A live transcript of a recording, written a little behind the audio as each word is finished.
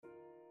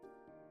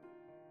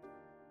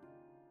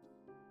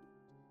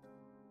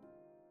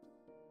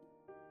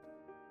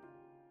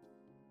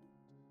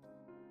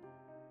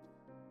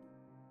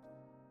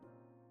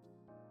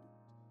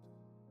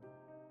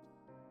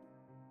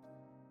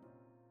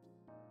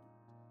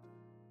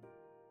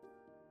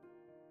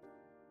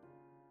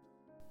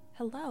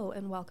Hello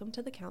and welcome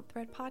to the Count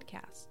Thread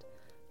podcast.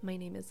 My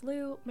name is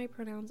Lou, my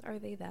pronouns are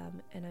they,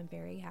 them, and I'm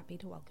very happy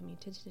to welcome you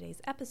to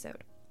today's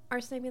episode. Our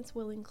segments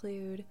will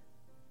include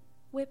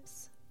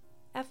whips,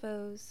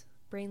 FOs,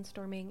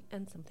 brainstorming,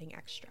 and something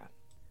extra.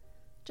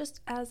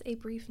 Just as a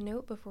brief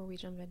note before we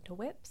jump into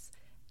whips,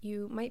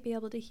 you might be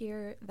able to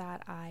hear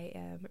that I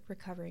am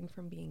recovering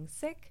from being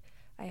sick.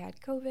 I had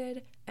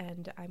COVID,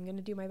 and I'm going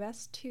to do my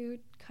best to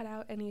cut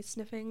out any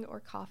sniffing or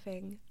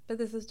coughing, but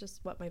this is just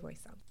what my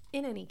voice sounds.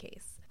 In any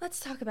case,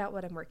 let's talk about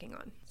what I'm working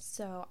on.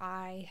 So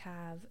I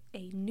have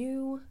a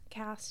new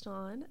cast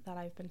on that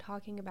I've been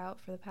talking about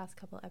for the past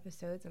couple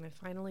episodes, and I've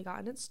finally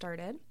gotten it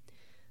started.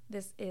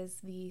 This is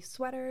the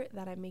sweater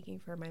that I'm making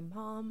for my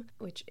mom,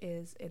 which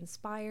is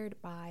inspired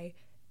by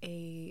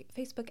a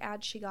Facebook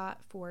ad she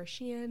got for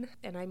Shein,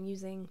 and I'm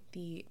using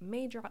the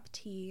May Drop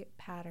Tee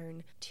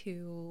pattern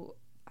to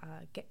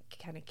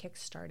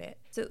kickstart it.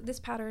 So this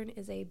pattern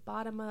is a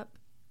bottom-up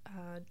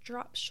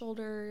drop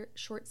shoulder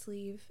short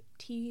sleeve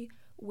tee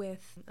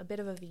with a bit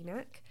of a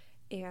v-neck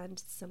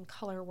and some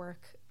color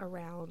work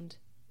around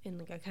in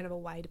like a kind of a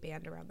wide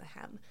band around the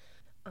hem.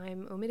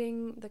 I'm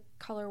omitting the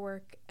color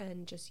work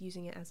and just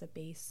using it as a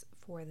base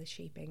for the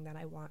shaping that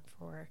I want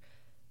for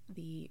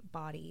the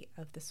body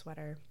of the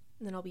sweater.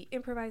 And then I'll be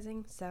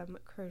improvising some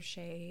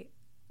crochet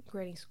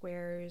granny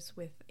squares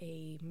with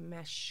a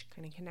mesh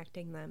kind of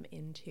connecting them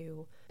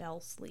into bell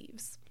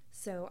sleeves.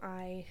 So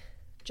I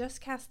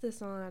just cast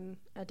this on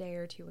a day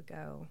or two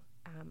ago.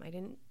 I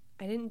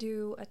didn't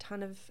do a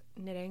ton of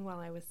knitting while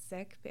I was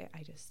sick, but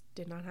I just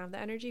did not have the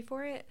energy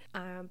for it.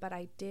 But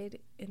I did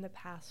in the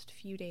past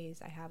few days.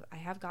 I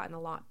have gotten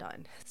a lot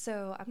done.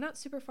 So I'm not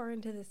super far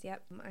into this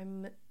yet.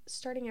 I'm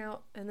starting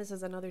out, and this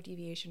is another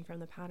deviation from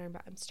the pattern,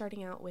 but I'm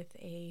starting out with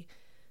a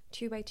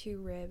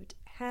 2x2 ribbed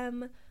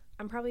hem.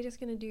 I'm probably just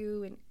going to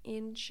do an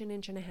inch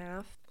and a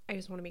half. I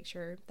just want to make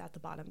sure that the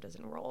bottom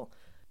doesn't roll.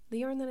 The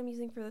yarn that I'm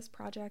using for this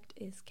project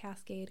is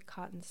Cascade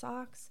Cotton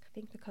Socks. I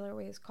think the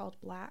colorway is called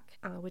Black,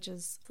 which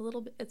is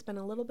it's been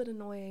a little bit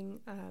annoying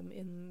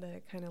in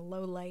the kind of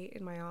low light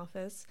in my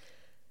office,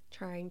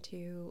 trying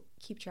to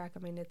keep track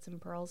of my knits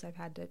and purls. I've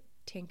had to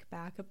tink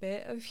back a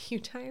bit a few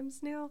times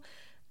now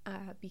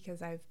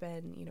because I've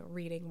been,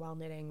 reading while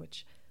knitting,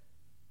 which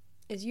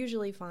is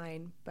usually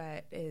fine,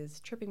 but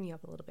is tripping me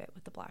up a little bit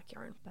with the black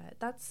yarn. But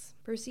that's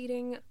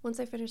proceeding. Once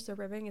I finish the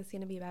ribbing, it's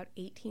going to be about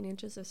 18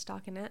 inches of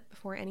stockinette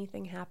before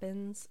anything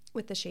happens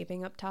with the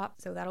shaping up top.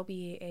 So that'll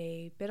be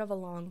a bit of a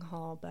long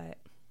haul, but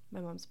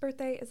my mom's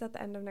birthday is at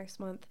the end of next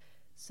month,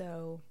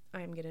 so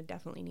I'm going to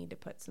definitely need to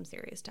put some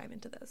serious time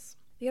into this.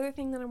 The other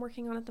thing that I'm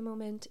working on at the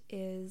moment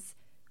is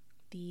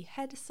the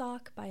Head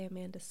Sock by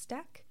Amanda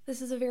Steck.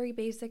 This is a very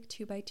basic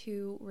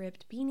 2x2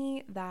 ribbed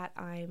beanie that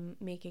I'm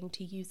making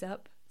to use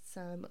up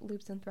some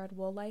loops and thread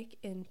wool like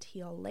in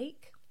Teal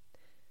Lake.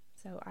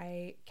 So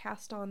I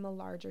cast on the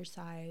larger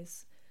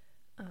size,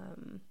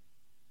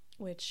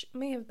 which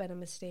may have been a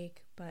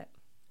mistake, but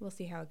we'll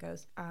see how it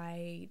goes.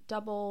 I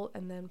double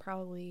and then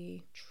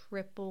probably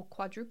triple,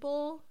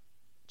 quadruple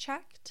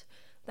checked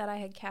that I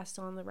had cast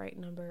on the right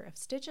number of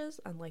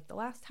stitches, unlike the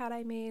last hat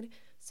I made,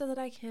 so that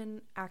I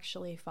can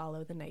actually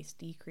follow the nice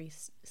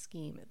decrease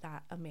scheme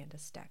that Amanda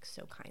Steck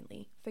so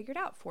kindly figured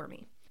out for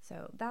me.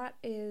 So that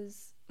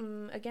is,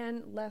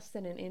 again, less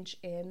than an inch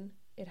in.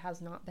 It has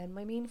not been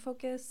my main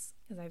focus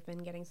because I've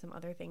been getting some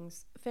other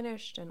things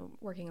finished and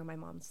working on my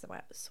mom's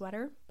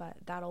sweater, but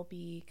that'll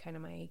be kind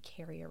of my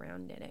carry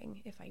around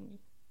knitting if I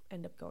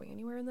end up going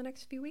anywhere in the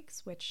next few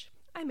weeks, which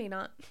I may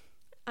not.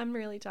 I'm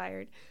really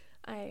tired.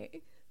 I'm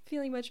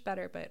feeling much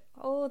better, but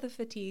the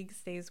fatigue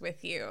stays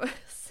with you.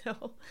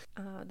 So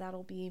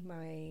that'll be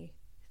my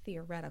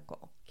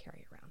theoretical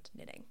carry around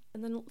knitting.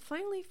 And then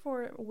finally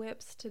for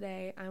whips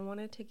today, I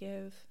wanted to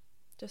give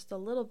just a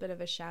little bit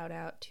of a shout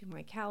out to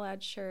my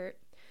Calad shirt,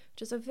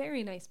 which is a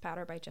very nice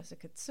pattern by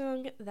Jessica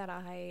Tsung that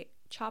I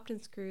chopped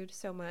and screwed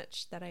so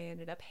much that I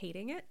ended up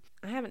hating it.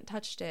 I haven't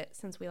touched it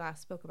since we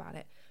last spoke about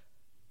it,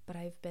 but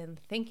I've been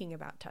thinking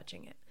about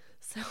touching it.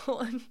 So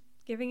I'm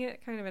giving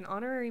it kind of an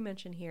honorary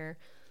mention here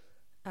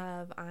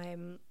of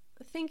I'm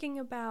thinking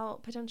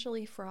about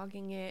potentially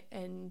frogging it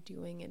and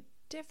doing a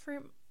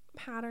different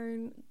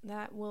pattern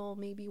that will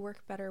maybe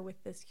work better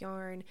with this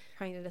yarn,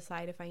 trying to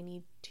decide if I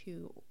need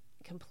to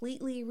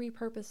completely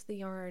repurpose the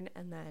yarn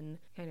and then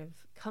kind of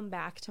come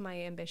back to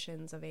my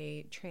ambitions of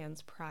a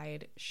trans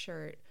pride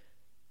shirt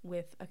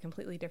with a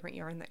completely different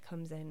yarn that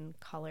comes in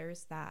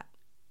colors that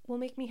will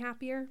make me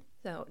happier.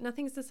 So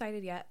nothing's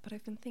decided yet, but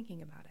I've been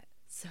thinking about it.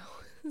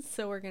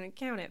 So we're going to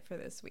count it for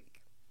this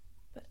week.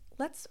 But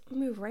let's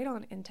move right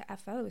on into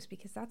FOs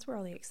because that's where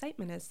all the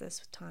excitement is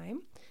this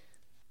time.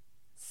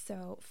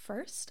 So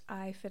first,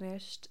 I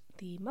finished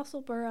the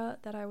Muscle Burra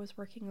that I was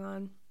working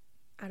on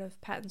out of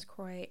Patons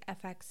Kroy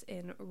FX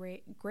in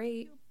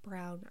gray,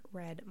 brown,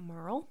 red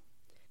marl.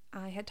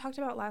 I had talked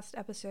about last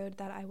episode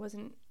that I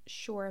wasn't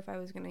sure if I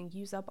was going to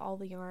use up all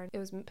the yarn. It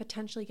was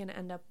potentially going to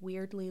end up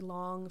weirdly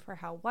long for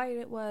how wide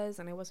it was,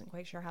 and I wasn't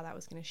quite sure how that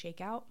was going to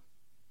shake out.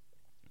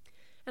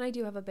 And I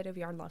do have a bit of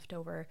yarn left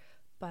over,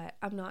 but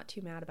I'm not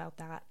too mad about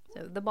that.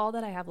 So the ball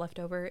that I have left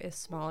over is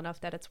small enough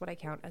that it's what I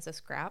count as a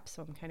scrap,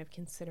 so I'm kind of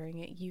considering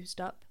it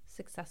used up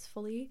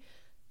successfully.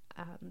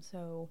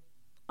 So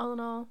all in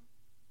all,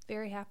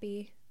 very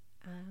happy.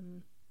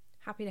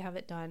 Happy to have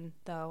it done,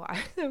 though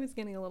I was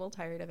getting a little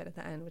tired of it at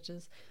the end, which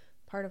is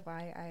part of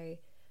why I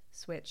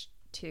switched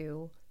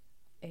to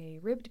a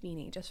ribbed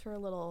beanie, just for a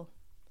little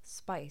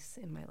spice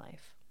in my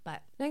life.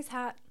 But nice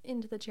hat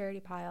into the charity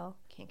pile.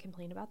 Can't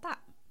complain about that.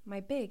 My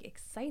big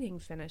exciting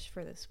finish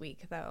for this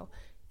week, though,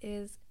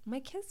 is my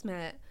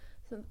Kismet.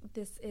 So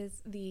this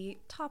is the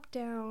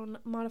top-down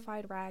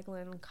modified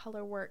raglan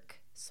colorwork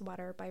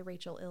sweater by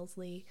Rachel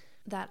Ilsley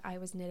that I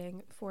was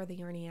knitting for the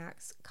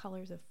Yarniacs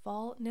Colors of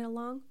Fall knit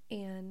along,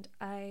 and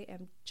I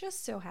am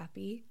just so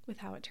happy with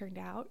how it turned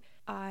out.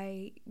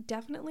 I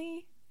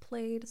definitely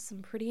played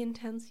some pretty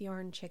intense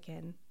yarn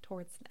chicken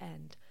towards the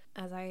end.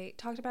 As I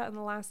talked about in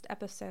the last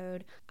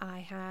episode, I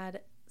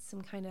had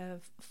some kind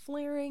of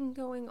flaring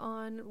going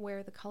on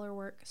where the color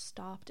work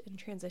stopped and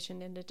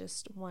transitioned into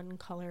just one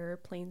color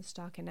plain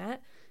stockinette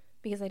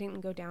because I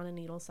didn't go down a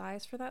needle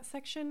size for that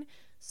section.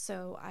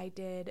 So I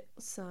did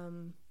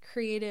some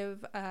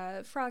creative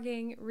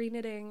frogging,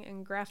 reknitting,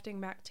 and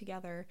grafting back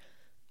together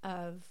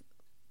of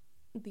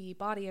the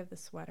body of the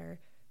sweater,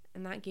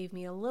 and that gave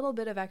me a little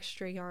bit of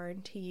extra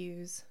yarn to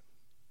use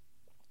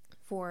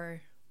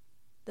for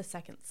the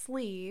second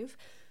sleeve.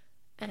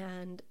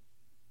 And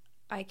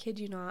I kid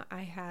you not,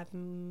 I have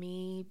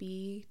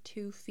maybe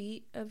 2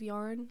 feet of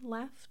yarn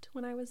left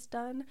when I was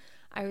done.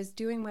 I was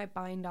doing my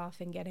bind off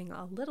and getting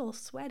a little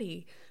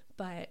sweaty,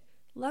 but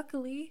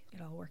luckily it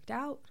all worked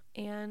out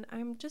and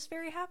I'm just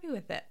very happy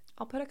with it.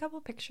 I'll put a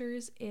couple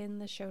pictures in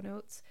the show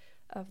notes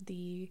of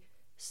the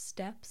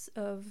steps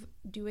of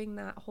doing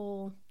that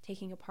whole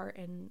taking apart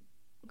and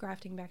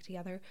grafting back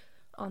together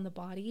on the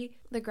body.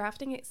 The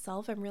grafting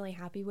itself I'm really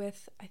happy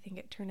with. I think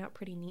it turned out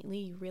pretty neatly.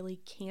 You really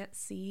can't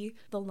see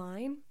the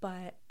line,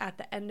 but at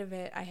the end of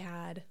it I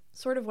had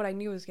sort of what I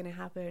knew was going to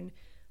happen,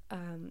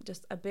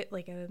 just a bit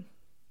like a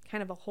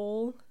kind of a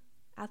hole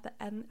at the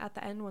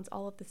end once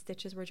all of the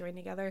stitches were joined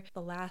together.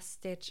 The last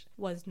stitch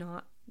was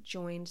not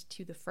joined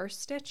to the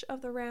first stitch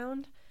of the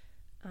round,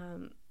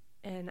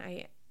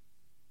 and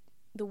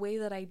the way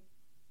that I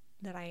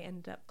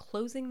ended up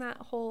closing that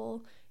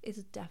hole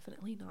is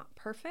definitely not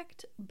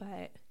perfect,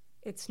 but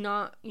it's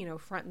not,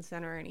 front and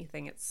center or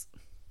anything. It's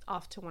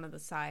off to one of the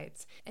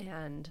sides.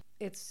 And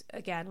it's,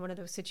 again, one of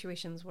those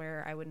situations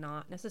where I would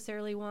not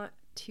necessarily want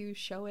to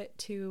show it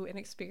to an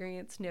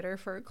experienced knitter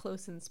for a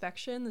close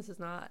inspection. This is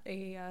not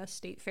a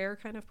state fair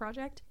kind of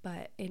project,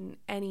 but in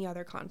any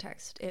other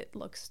context, it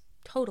looks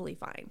totally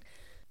fine.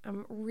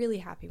 I'm really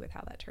happy with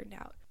how that turned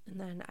out. And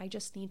then I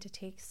just need to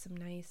take some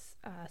nice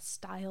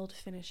styled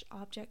finished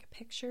object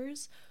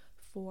pictures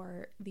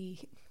for the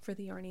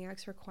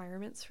Yarniacs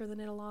requirements for the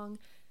knit along,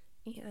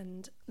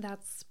 and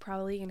that's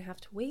probably gonna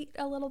have to wait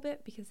a little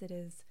bit because it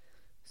is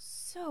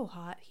so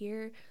hot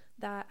here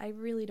that I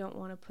really don't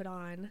want to put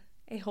on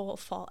a whole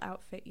fall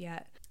outfit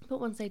yet.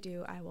 But once I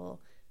do, I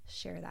will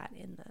share that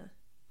in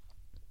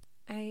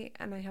I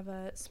have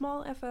a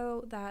small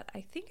FO that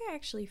I think I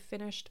actually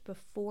finished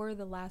before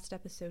the last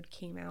episode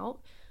came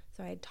out.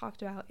 So I had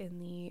talked about in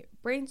the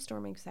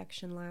brainstorming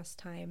section last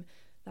time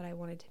that I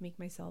wanted to make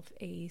myself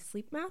a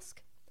sleep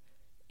mask,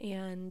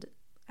 and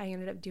I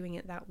ended up doing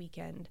it that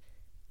weekend,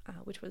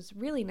 which was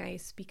really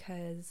nice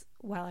because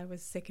while I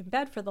was sick in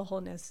bed for the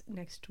whole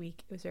next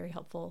week, it was very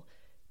helpful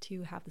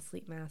to have the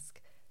sleep mask.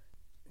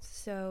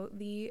 So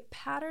the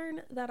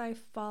pattern that I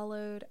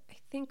followed, I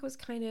think was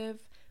kind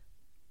of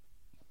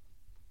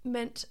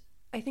meant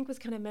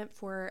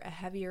for a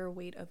heavier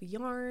weight of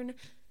yarn,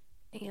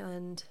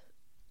 and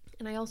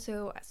I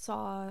also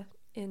saw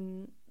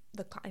in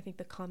the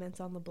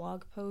comments on the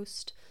blog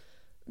post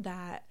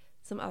that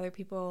some other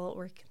people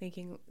were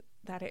thinking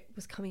that it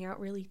was coming out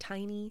really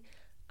tiny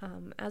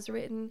as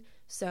written.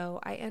 So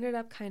I ended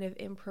up kind of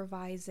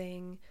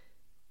improvising,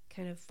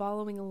 kind of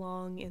following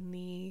along in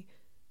the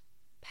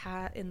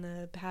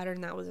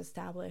pattern that was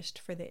established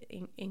for the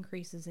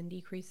increases and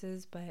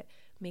decreases, but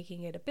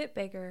making it a bit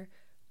bigger.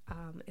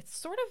 It's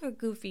sort of a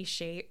goofy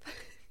shape.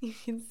 You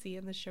can see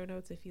in the show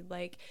notes if you'd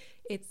like.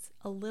 It's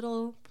a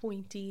little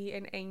pointy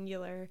and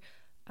angular,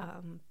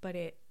 but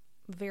it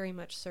very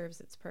much serves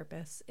its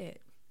purpose.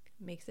 It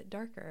makes it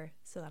darker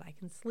so that I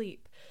can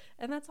sleep,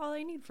 and that's all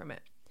I need from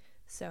it.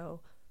 So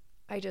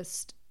I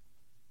just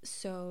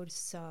sewed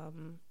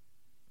some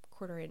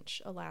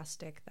 1/4-inch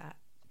elastic that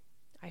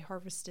I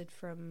harvested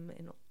from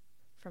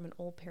an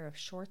old pair of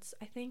shorts,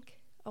 I think,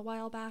 a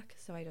while back.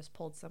 So I just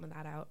pulled some of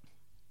that out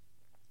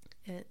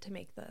to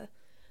make the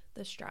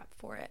strap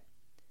for it.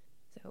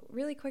 So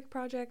really quick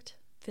project,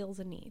 fills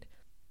a need.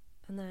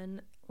 And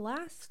then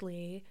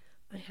lastly,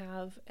 I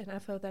have an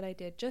FO that I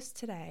did just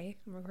today.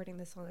 I'm recording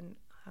this on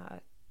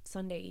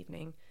Sunday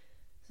evening.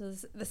 So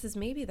this is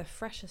maybe the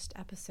freshest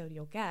episode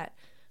you'll get,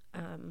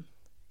 because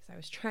I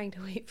was trying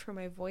to wait for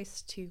my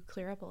voice to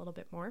clear up a little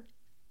bit more.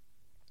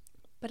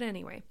 But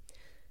anyway,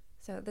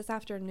 so this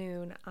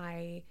afternoon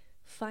I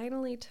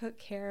finally took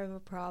care of a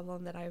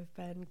problem that I've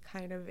been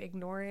kind of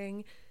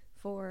ignoring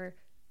for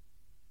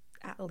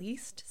at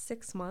least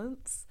 6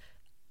 months,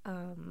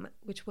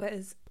 which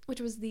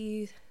was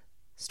the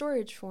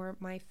storage for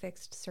my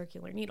fixed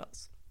circular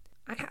needles.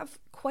 I have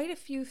quite a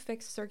few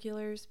fixed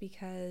circulars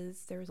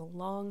because there was a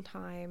long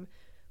time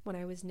when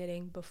I was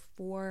knitting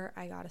before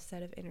I got a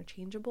set of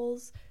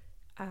interchangeables,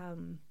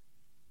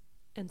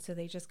 and so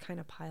they just kind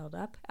of piled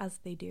up, as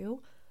they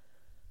do,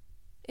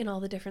 in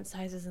all the different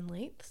sizes and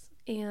lengths.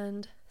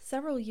 And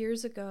several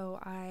years ago,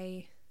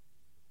 I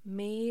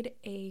made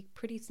a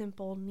pretty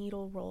simple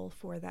needle roll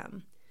for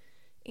them.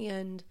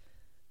 And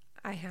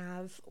I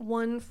have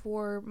one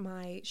for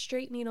my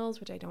straight needles,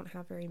 which I don't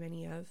have very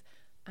many of,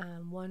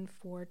 one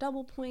for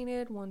double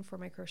pointed, one for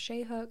my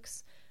crochet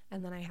hooks,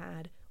 and then I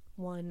had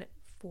one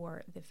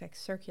for the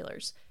fixed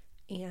circulars.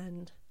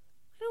 And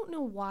I don't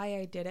know why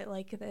I did it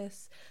like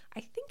this.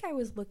 I think I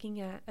was looking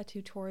at a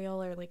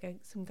tutorial or like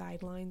some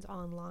guidelines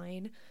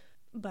online,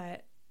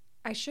 but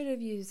I should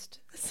have used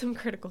some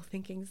critical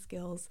thinking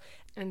skills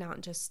and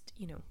not just,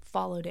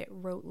 followed it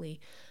rotely.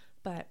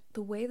 But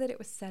the way that it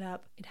was set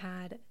up, it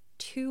had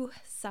 2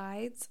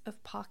 sides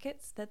of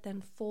pockets that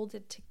then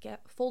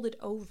folded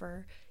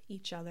over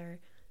each other.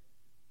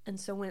 And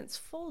so when it's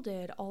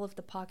folded, all of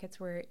the pockets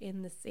were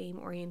in the same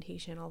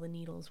orientation. All the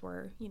needles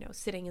were,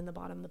 sitting in the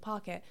bottom of the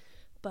pocket.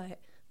 But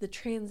the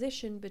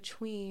transition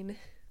between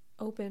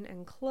open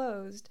and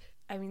closed,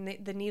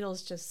 the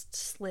needles just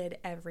slid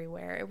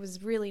everywhere. It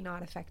was really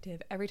not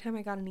effective. Every time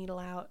I got a needle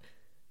out,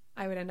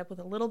 I would end up with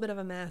a little bit of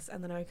a mess,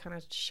 and then I would kind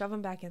of shove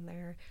them back in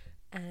there,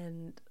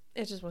 and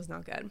it just was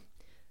not good.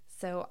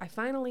 So I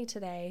finally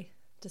today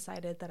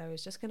decided that I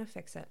was just going to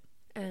fix it.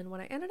 And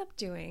what I ended up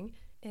doing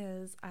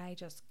is I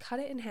just cut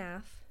it in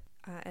half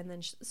and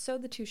then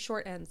sewed the 2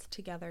 short ends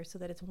together so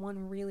that it's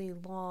one really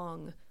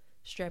long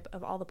strip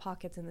of all the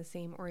pockets in the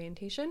same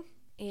orientation.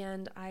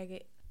 And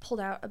I pulled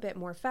out a bit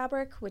more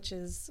fabric, which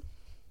is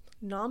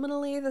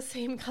nominally the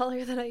same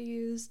color that I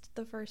used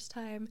the first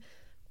time,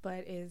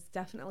 but is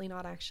definitely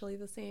not actually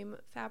the same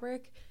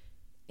fabric.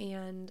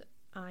 And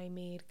I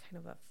made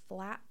kind of a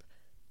flap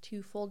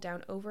to fold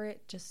down over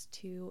it just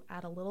to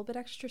add a little bit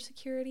extra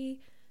security.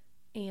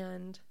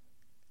 And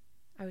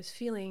I was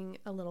feeling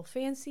a little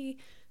fancy,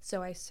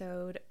 so I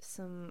sewed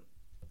some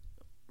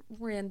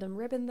random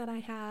ribbon that I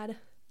had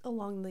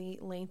along the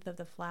length of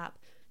the flap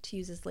to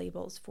use as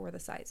labels for the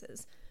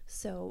sizes.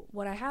 So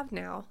what I have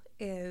now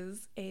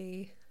is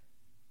a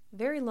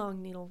very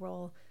long needle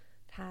roll.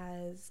 It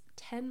has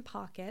 10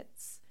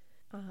 pockets,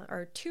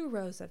 or 2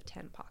 rows of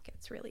 10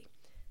 pockets, really.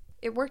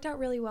 It worked out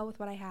really well with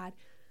what I had.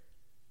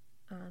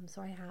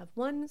 So I have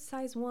one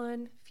size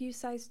 1, few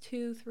size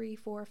 2, 3,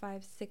 4,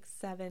 5, 6,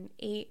 7,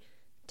 8,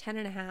 10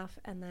 and a half,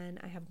 and then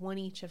I have one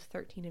each of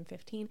 13 and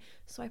 15.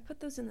 So I put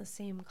those in the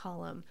same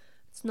column.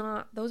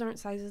 Those aren't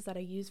sizes that I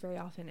use very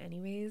often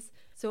anyways,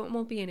 so it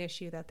won't be an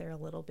issue that they're a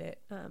little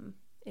bit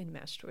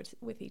enmeshed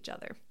with each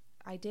other.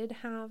 I did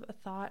have a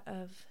thought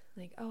of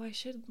I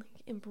should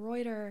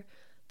embroider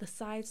the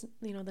size,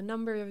 the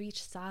number of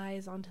each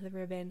size onto the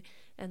ribbon,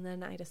 and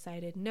then I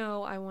decided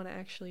no, I want to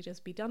actually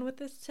just be done with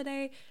this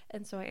today,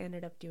 and so I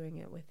ended up doing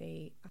it with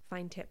a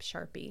fine tip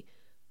Sharpie.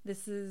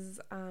 This is,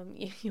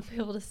 you'll be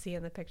able to see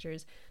in the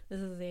pictures, this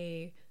is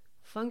a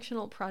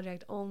functional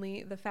project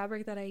only. The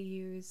fabric that I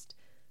used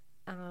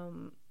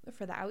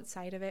for the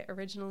outside of it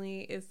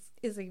originally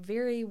is a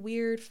very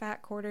weird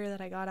fat quarter that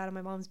I got out of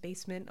my mom's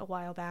basement a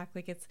while back.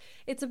 It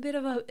was a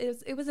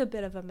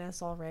bit of a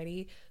mess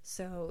already,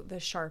 so the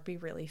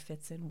Sharpie really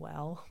fits in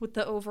well with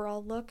the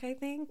overall look, I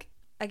think.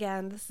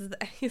 Again, this is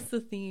the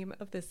theme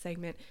of this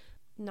segment.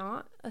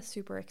 Not a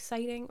super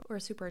exciting or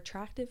a super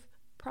attractive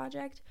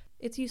project.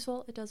 It's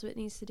useful, it does what it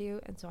needs to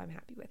do, and so I'm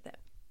happy with it.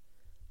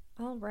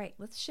 All right,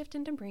 let's shift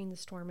into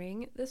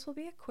brainstorming. This will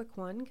be a quick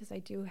one because I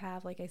do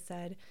have, like I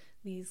said,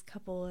 these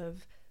couple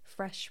of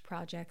fresh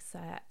projects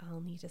that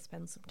I'll need to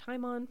spend some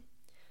time on.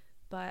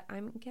 But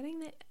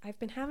I've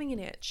been having an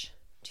itch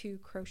to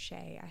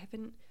crochet.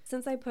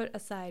 Since I put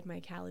aside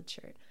my Khaled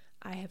shirt,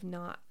 I have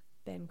not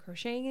been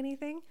crocheting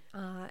anything.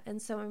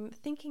 And so I'm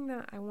thinking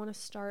that I want to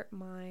start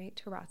my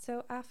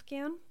terrazzo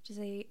afghan, which is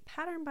a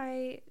pattern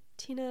by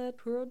Tina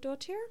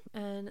Purodottir,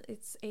 and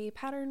it's a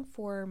pattern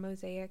for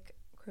mosaic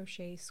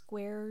crochet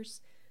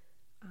squares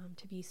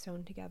to be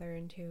sewn together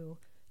into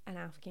an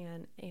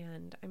afghan,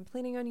 and I'm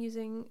planning on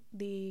using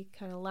the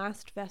kind of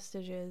last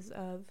vestiges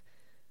of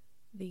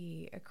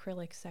the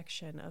acrylic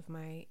section of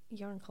my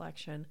yarn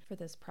collection for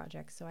this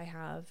project. So I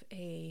have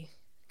a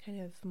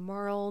kind of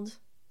marled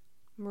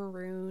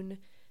maroon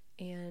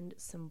and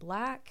some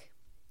black,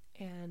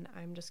 and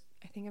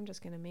I think I'm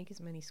just going to make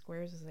as many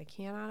squares as I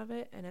can out of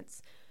it, and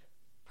it's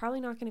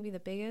probably not going to be the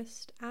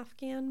biggest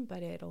afghan,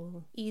 but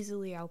I'll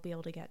be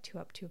able to get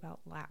up to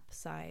about lap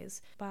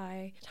size.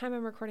 By the time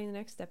I'm recording the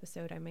next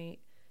episode, I might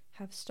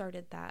have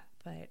started that,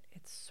 but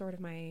it's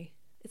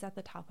at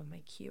the top of my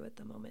queue at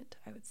the moment,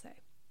 I would say.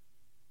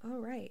 All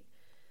right,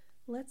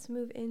 let's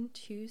move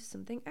into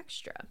something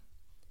extra.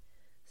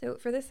 So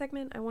for this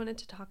segment, I wanted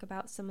to talk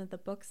about some of the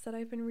books that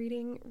I've been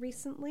reading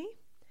recently.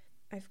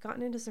 I've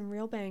gotten into some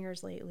real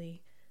bangers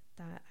lately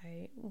that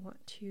I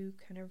want to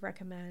kind of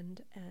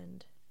recommend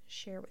and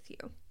share with you.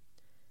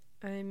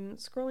 I'm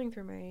scrolling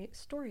through my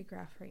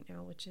Storygraph right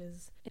now, which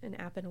is an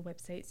app and a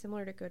website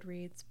similar to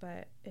Goodreads,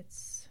 but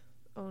it's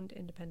owned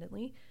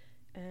independently,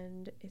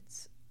 and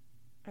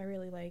I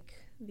really like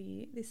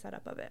the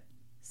setup of it.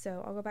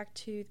 So I'll go back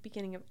to the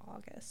beginning of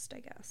August, I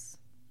guess.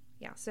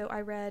 Yeah, so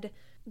I read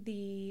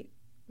The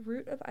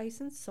Root of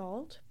Ice and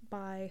Salt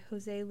by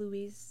Jose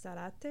Luis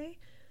Zarate,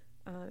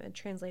 and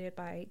translated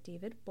by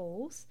David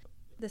Bowles.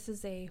 This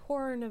is a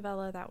horror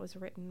novella that was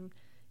written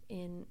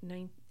in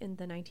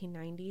the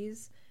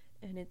 1990s,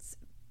 and it's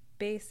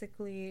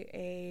basically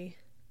a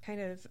kind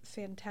of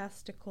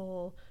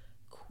fantastical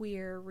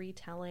queer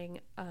retelling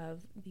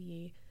of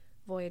the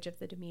Voyage of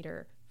the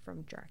Demeter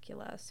from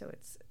Dracula. So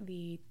it's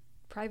the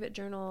private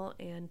journal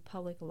and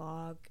public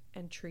log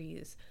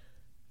entries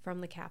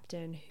from the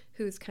captain,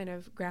 who's kind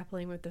of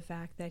grappling with the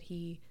fact that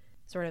he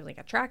sort of like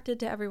attracted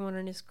to everyone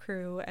in his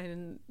crew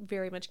and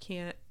very much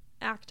can't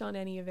act on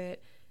any of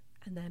it.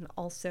 And then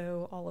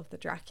also all of the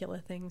Dracula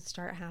things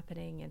start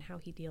happening and how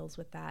he deals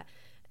with that.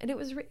 And it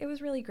was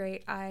really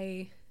great.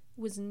 I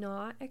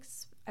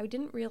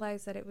didn't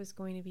realize that it was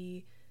going to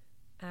be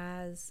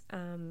as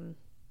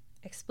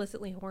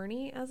explicitly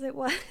horny as it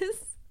was,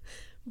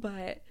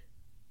 but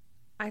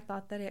I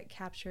thought that it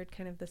captured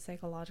kind of the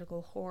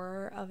psychological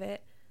horror of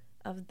it,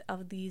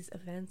 of these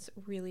events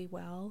really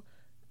well.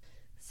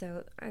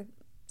 So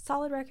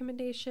solid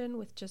recommendation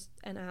with just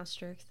an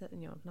asterisk that,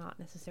 not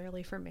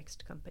necessarily for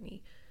mixed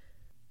company.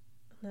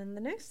 And then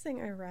the next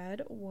thing I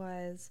read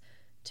was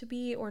To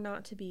Be or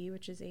Not to Be,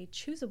 which is a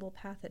choosable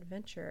path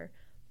adventure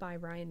by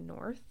Ryan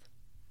North.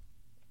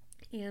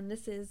 And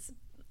this is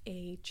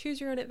a choose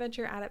your own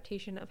adventure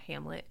adaptation of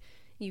Hamlet.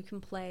 You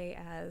can play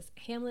as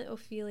Hamlet,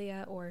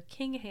 Ophelia, or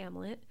King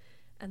Hamlet,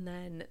 and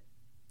then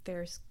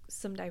there's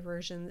some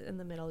diversions in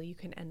the middle. You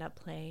can end up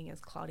playing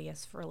as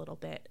Claudius for a little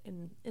bit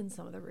in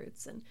some of the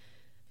routes, and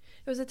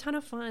it was a ton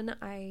of fun.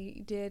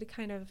 I did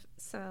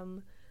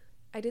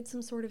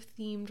some sort of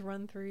themed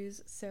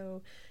run-throughs,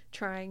 so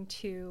trying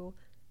to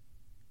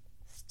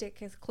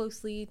stick as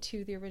closely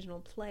to the original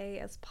play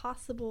as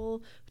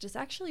possible, which is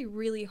actually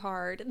really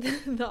hard.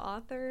 The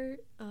author,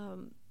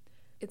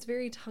 it's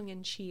very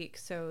tongue-in-cheek,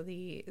 so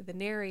the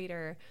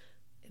narrator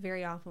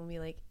very often will be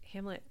like,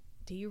 Hamlet,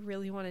 do you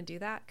really want to do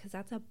that? Because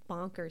that's a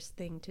bonkers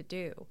thing to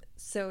do.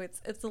 So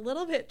it's a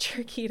little bit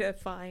tricky to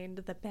find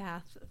the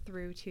path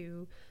through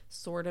to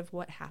sort of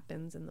what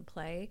happens in the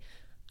play.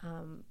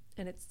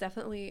 And it's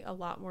definitely a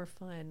lot more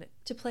fun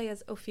to play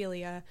as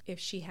Ophelia if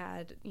she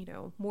had,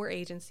 more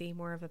agency,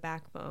 more of a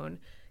backbone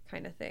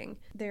kind of thing.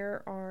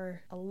 There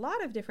are a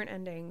lot of different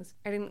endings.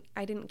 I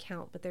didn't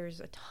count, but there's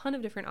a ton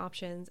of different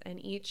options,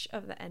 and each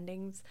of the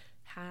endings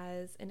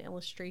has an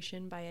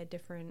illustration by a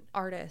different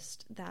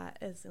artist that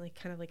is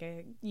kind of like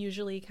a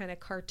usually kind of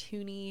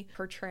cartoony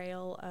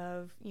portrayal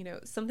of,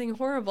 something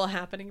horrible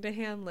happening to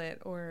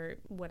Hamlet or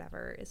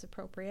whatever is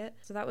appropriate.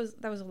 So that was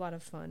a lot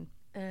of fun.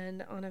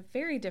 And on a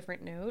very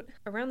different note,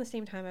 around the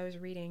same time I was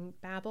reading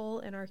Babel: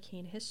 An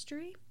Arcane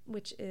History,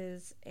 which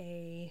is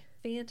a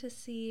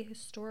fantasy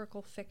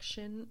historical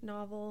fiction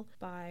novel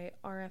by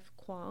R.F.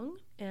 Kuang.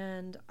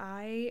 And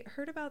I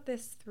heard about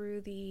this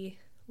through the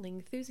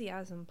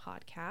Lingthusiasm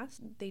podcast.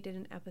 They did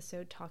an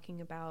episode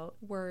talking about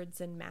words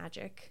and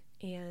magic,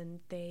 and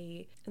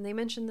they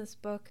mentioned this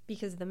book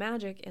because the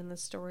magic in the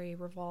story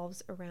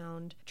revolves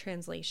around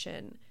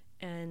translation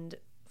and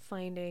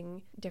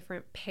finding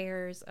different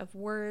pairs of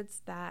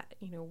words that,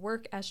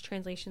 work as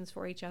translations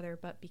for each other,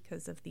 but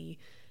because of the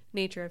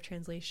nature of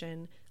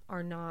translation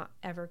are not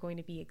ever going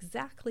to be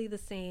exactly the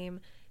same,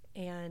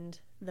 and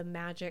the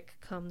magic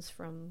comes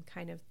from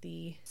kind of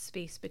the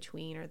space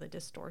between, or the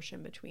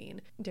distortion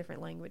between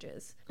different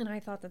languages. And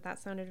I thought that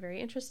sounded very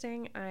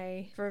interesting.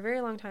 I, for a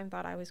very long time,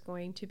 thought I was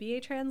going to be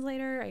a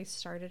translator. I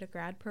started a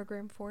grad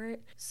program for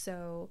it,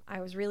 so I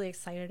was really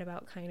excited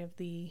about kind of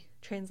the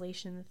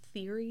translation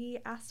theory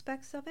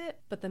aspects of it.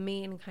 But the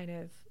main kind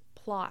of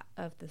plot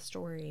of the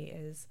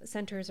story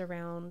centers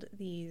around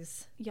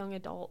these young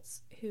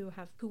adults who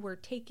were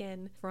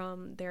taken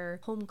from their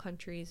home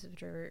countries,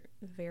 which are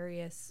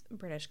various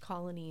British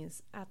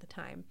colonies at the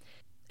time,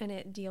 and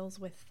it deals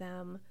with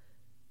them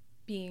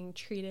being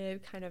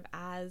treated kind of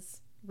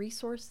as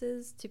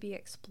resources to be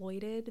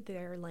exploited.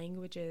 Their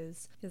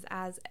languages, because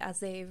as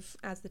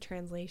the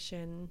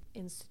Translation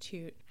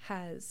Institute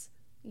has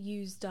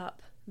used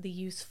up the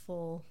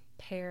useful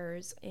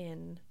pairs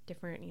in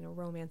different,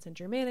 Romance and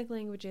Germanic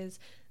languages,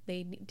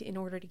 in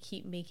order to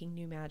keep making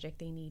new magic,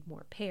 they need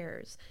more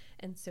pairs,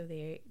 and so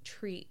they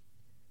treat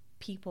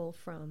people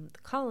from the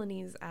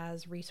colonies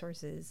as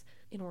resources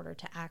in order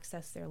to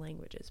access their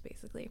languages,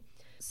 basically.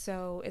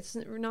 So it's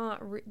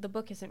not the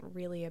book isn't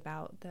really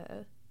about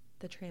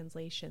the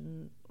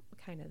translation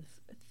kind of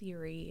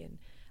theory and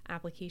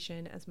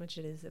application as much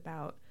as it is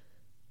about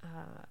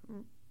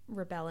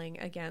rebelling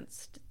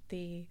against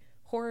the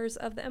horrors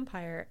of the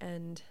empire,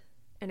 and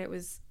it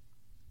was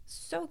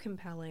so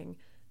compelling.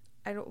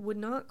 would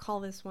not call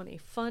this one a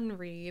fun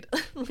read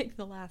like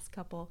the last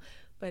couple,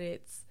 but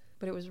it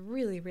was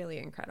really, really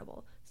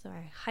incredible. So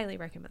I highly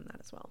recommend that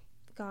as well.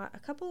 Got a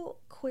couple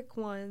quick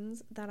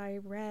ones that I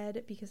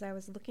read because I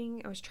was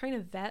trying to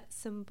vet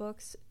some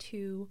books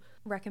to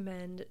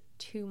recommend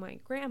to my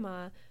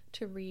grandma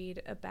to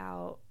read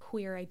about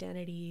queer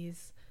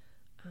identities,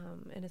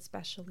 and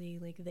especially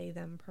like they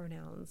them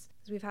pronouns.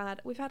 We've had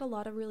a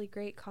lot of really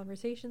great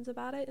conversations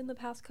about it in the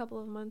past couple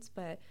of months,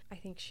 but I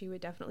think she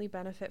would definitely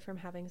benefit from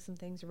having some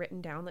things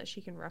written down that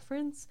she can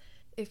reference.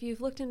 If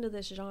you've looked into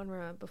this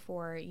genre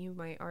before, you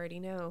might already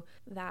know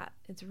that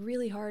it's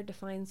really hard to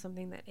find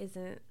something that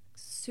isn't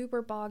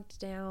super bogged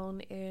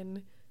down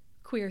in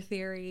queer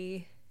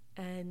theory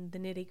and the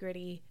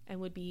nitty-gritty and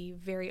would be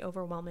very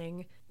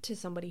overwhelming to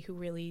somebody who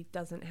really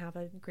doesn't have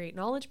a great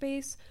knowledge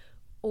base,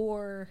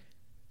 or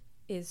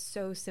is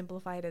so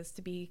simplified as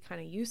to be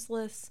kind of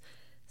useless.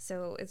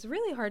 So it's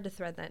really hard to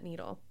thread that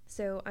needle.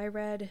 So I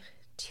read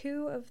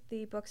 2 of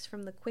the books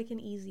from the Quick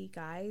and Easy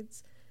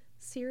Guides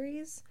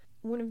series.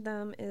 One of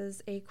them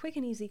is A Quick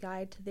and Easy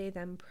Guide to They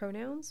Them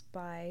Pronouns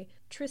by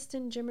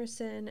Tristan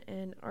Jimerson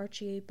and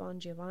Archie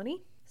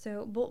Bongiovanni.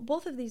 So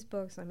both of these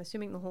books, I'm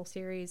assuming the whole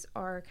series,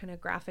 are kind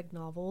of graphic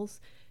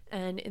novels.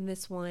 And in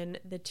this one,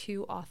 the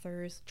 2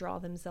 authors draw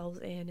themselves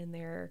in and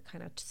they're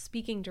kind of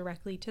speaking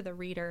directly to the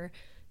reader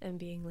and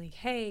being like,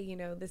 hey, you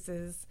know, this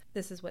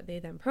is what they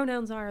them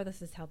pronouns are,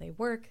 this is how they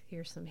work,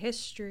 here's some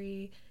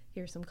history,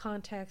 here's some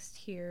context,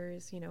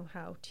 here's, you know,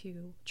 how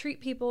to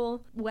treat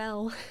people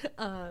well.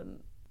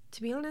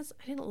 To be honest,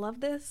 I didn't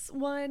love this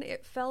one.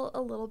 It felt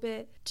a little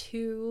bit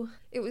too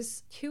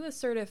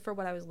assertive for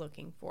what I was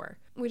looking for,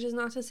 which is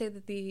not to say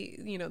that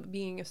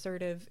being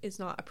assertive is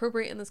not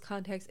appropriate in this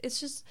context.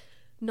 It's just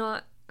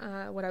not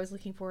what I was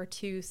looking for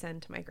to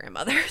send to my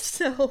grandmother.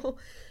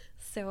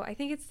 So I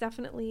think it's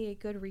definitely a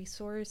good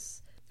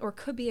resource, or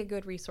could be a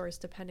good resource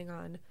depending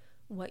on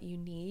what you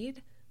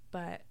need,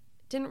 but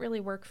didn't really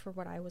work for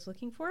what I was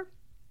looking for.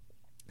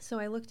 So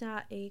I looked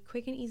at A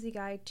Quick and Easy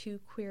Guide to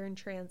Queer and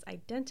Trans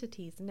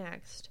Identities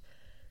next,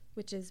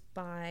 which is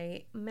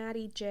by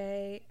Maddie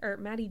G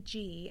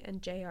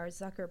and J.R.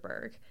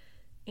 Zuckerberg.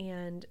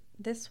 And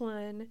this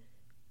one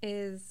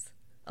is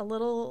a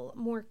little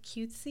more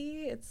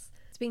cutesy. It's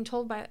being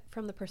told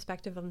from the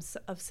perspective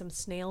of some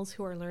snails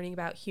who are learning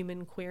about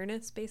human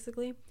queerness,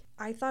 basically.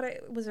 I thought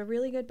it was a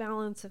really good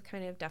balance of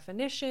kind of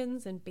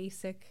definitions and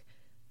basic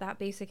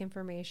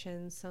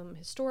information, some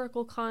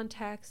historical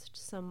context,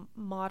 some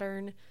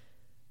modern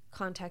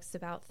context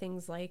about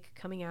things like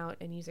coming out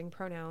and using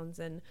pronouns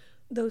and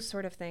those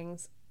sort of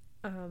things.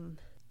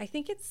 I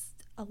think it's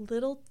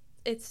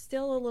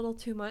still a little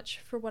too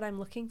much for what I'm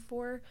looking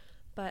for,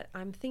 but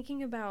I'm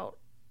thinking about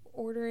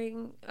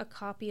ordering a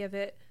copy of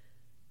it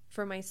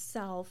for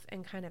myself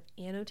and kind of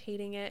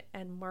annotating it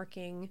and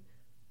marking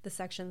the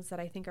sections that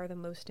I think are the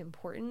most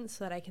important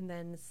so that I can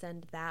then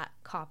send that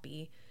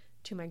copy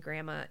to my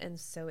grandma, and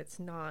so it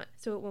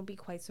won't be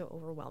quite so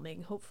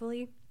overwhelming,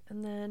 hopefully.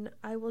 And then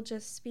I will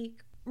just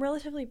speak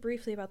relatively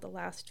briefly about the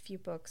last few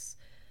books.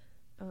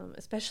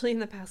 Especially in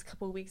the past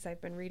couple of weeks,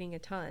 I've been reading a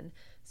ton,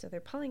 so they're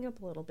piling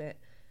up a little bit.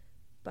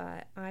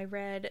 But I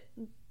read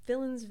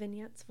Villains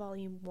Vignettes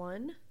Volume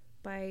 1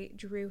 by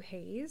Drew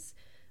Hayes.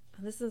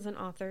 This is an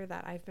author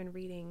that I've been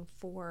reading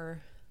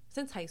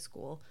since high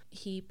school.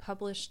 He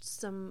published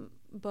some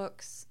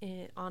books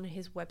on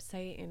his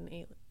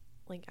website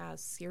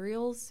as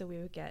serials, so we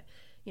would get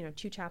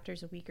 2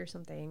 chapters a week or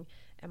something,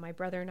 and my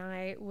brother and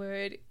I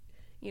would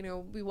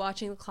be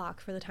watching the clock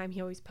for the time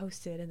he always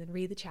posted and then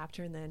read the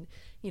chapter, and then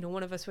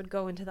one of us would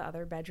go into the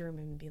other bedroom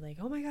and be like,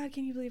 oh my god,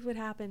 can you believe what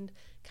happened,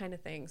 kind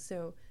of thing.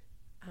 So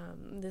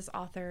this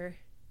author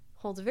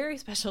holds a very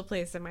special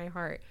place in my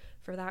heart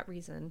for that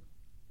reason.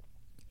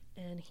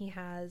 And he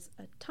has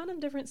a ton of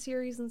different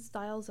series and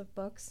styles of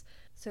books.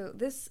 So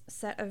this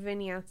set of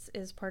vignettes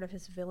is part of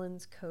his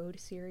Villains Code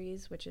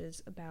series, which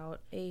is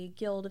about a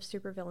guild of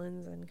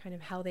supervillains and kind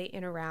of how they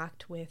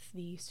interact with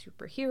the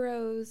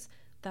superheroes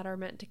that are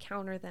meant to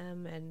counter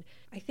them. And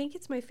I think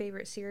it's my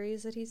favorite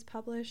series that he's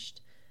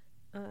published.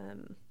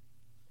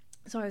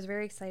 So I was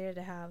very excited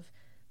to have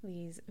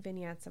these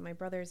vignettes, and my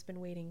brother's been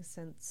waiting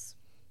since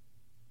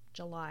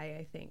July,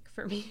 I think,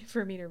 for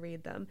me to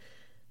read them.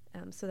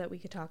 So that we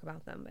could talk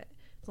about them. But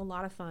it's a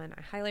lot of fun.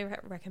 I highly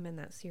recommend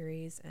that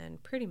series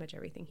and pretty much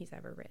everything he's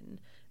ever written.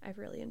 I've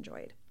really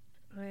enjoyed.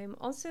 I'm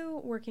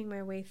also working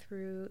my way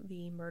through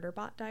the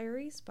Murderbot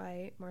Diaries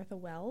by Martha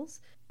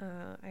Wells.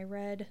 I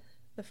read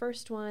the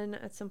first one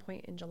at some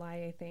point in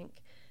July, I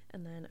think,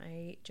 and then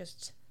I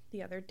just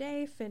the other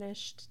day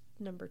finished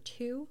number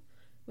 2,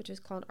 which is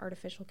called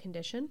Artificial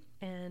Condition.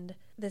 And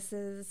this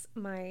is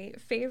my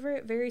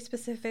favorite, very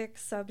specific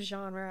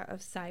subgenre of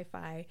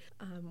sci-fi,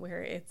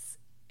 where it's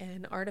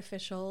an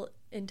artificial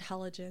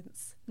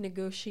intelligence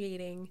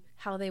negotiating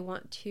how they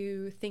want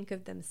to think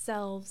of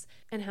themselves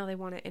and how they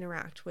want to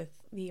interact with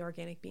the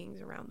organic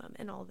beings around them,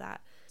 and all that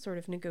sort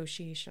of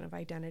negotiation of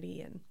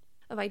identity and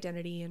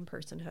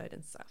personhood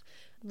and stuff.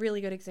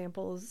 Really good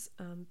examples.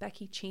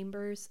 Becky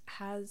Chambers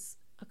has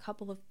a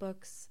couple of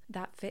books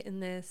that fit in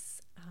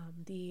this.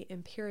 The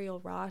Imperial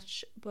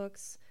Rosh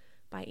books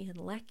by Anne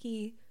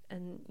Leckie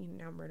and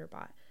now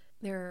Murderbot.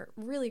 They're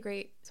really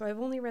great. So I've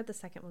only read the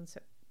second one, so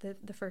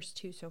the first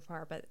two so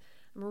far, but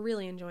I'm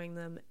really enjoying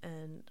them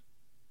and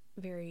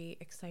very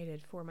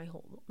excited for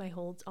my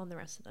holds on the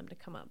rest of them to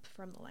come up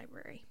from the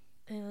library.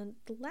 And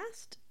the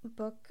last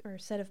book or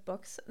set of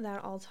books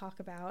that I'll talk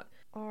about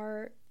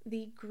are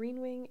the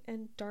Greenwing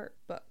and Dart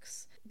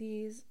books.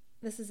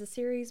 This is a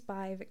series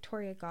by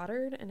Victoria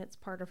Goddard, and it's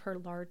part of her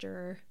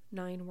larger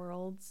 9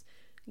 Worlds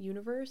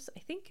universe. I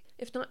think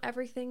if not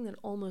everything, then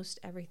almost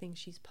everything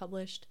she's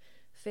published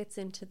fits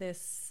into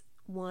this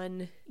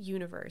one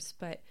universe,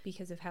 but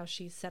because of how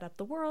she's set up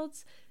the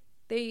worlds,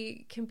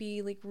 they can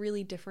be like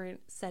really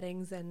different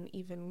settings and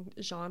even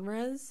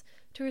genres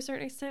to a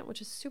certain extent, which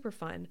is super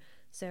fun.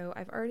 So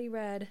I've already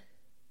read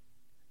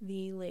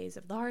the Lays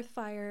of the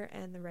Hearthfire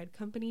and the Red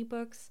Company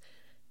books,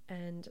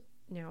 and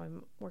now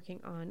I'm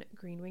working on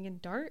Greenwing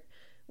and Dart,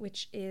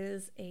 which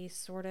is a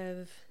sort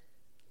of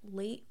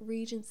late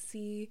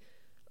Regency,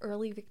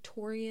 early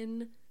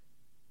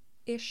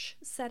Victorian-ish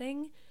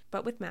setting,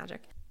 but with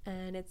magic.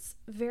 And it's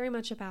very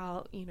much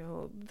about,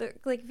 the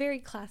like very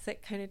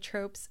classic kind of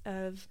tropes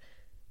of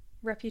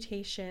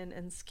reputation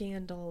and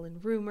scandal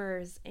and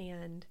rumors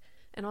and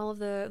all of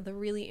the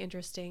really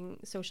interesting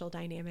social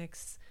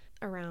dynamics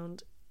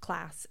around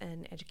class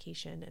and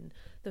education and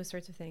those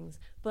sorts of things.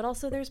 But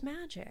also there's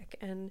magic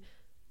and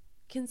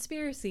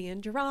conspiracy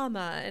and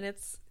drama, and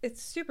it's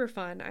super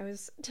fun. I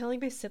was telling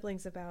my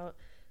siblings about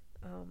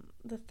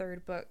the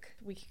third book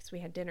because we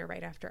had dinner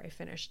right after I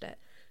finished it,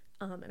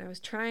 and I was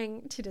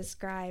trying to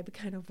describe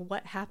kind of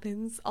what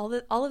happens, all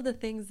of the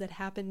things that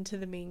happen to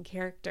the main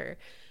character,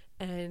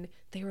 and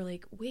they were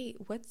like, wait,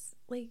 what's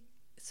like,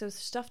 so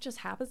stuff just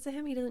happens to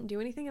him, he doesn't do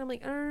anything? And I'm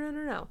like,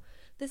 no,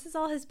 this is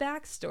all his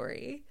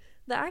backstory.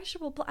 The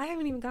actual plot, I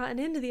haven't even gotten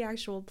into the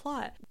actual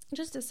plot.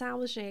 Just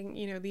establishing,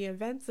 the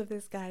events of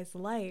this guy's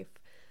life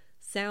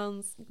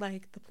sounds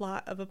like the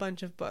plot of a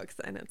bunch of books,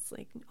 and it's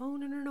like, oh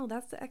no,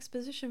 that's the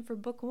exposition for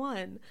book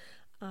 1.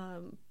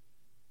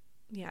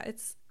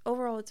 It's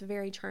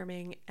very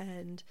charming,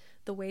 and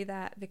the way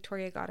that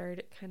Victoria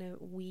Goddard kind of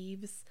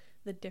weaves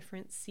the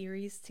different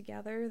series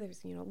together,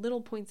 there's little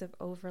points of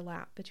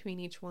overlap between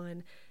each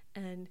one,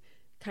 and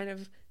kind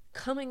of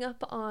coming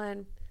up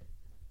on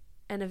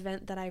an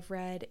event that I've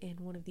read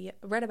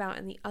about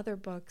in the other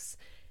books,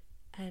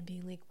 and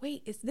being like,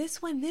 wait, is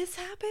this when this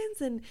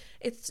happens? And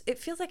it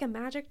feels like a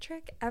magic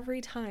trick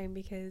every time,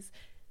 because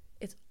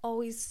it's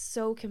always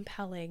so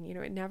compelling.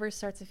 It never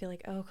starts to feel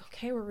like, oh,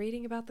 okay, we're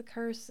reading about the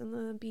curse and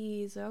the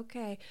bees.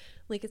 Okay.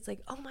 Like, it's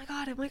like, oh my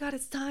God,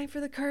 it's time for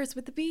the curse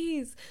with the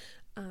bees.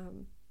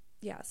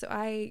 So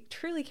I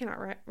truly cannot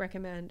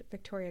recommend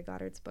Victoria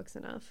Goddard's books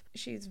enough.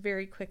 She's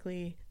very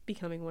quickly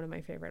becoming one of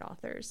my favorite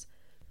authors.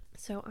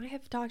 So I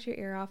have talked your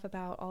ear off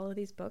about all of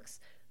these books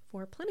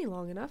for plenty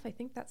long enough. I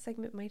think that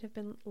segment might have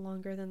been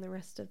longer than the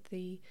rest of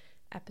the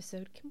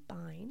episode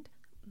combined.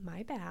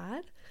 My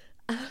bad.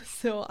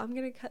 So I'm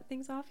going to cut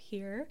things off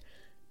here,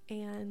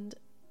 and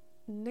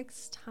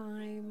next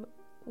time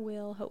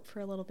we'll hope for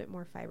a little bit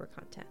more fiber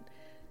content.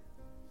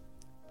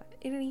 But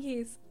in any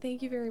case,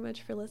 thank you very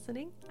much for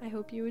listening. I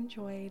hope you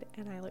enjoyed,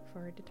 and I look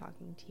forward to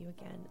talking to you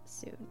again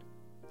soon.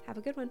 Have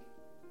a good one.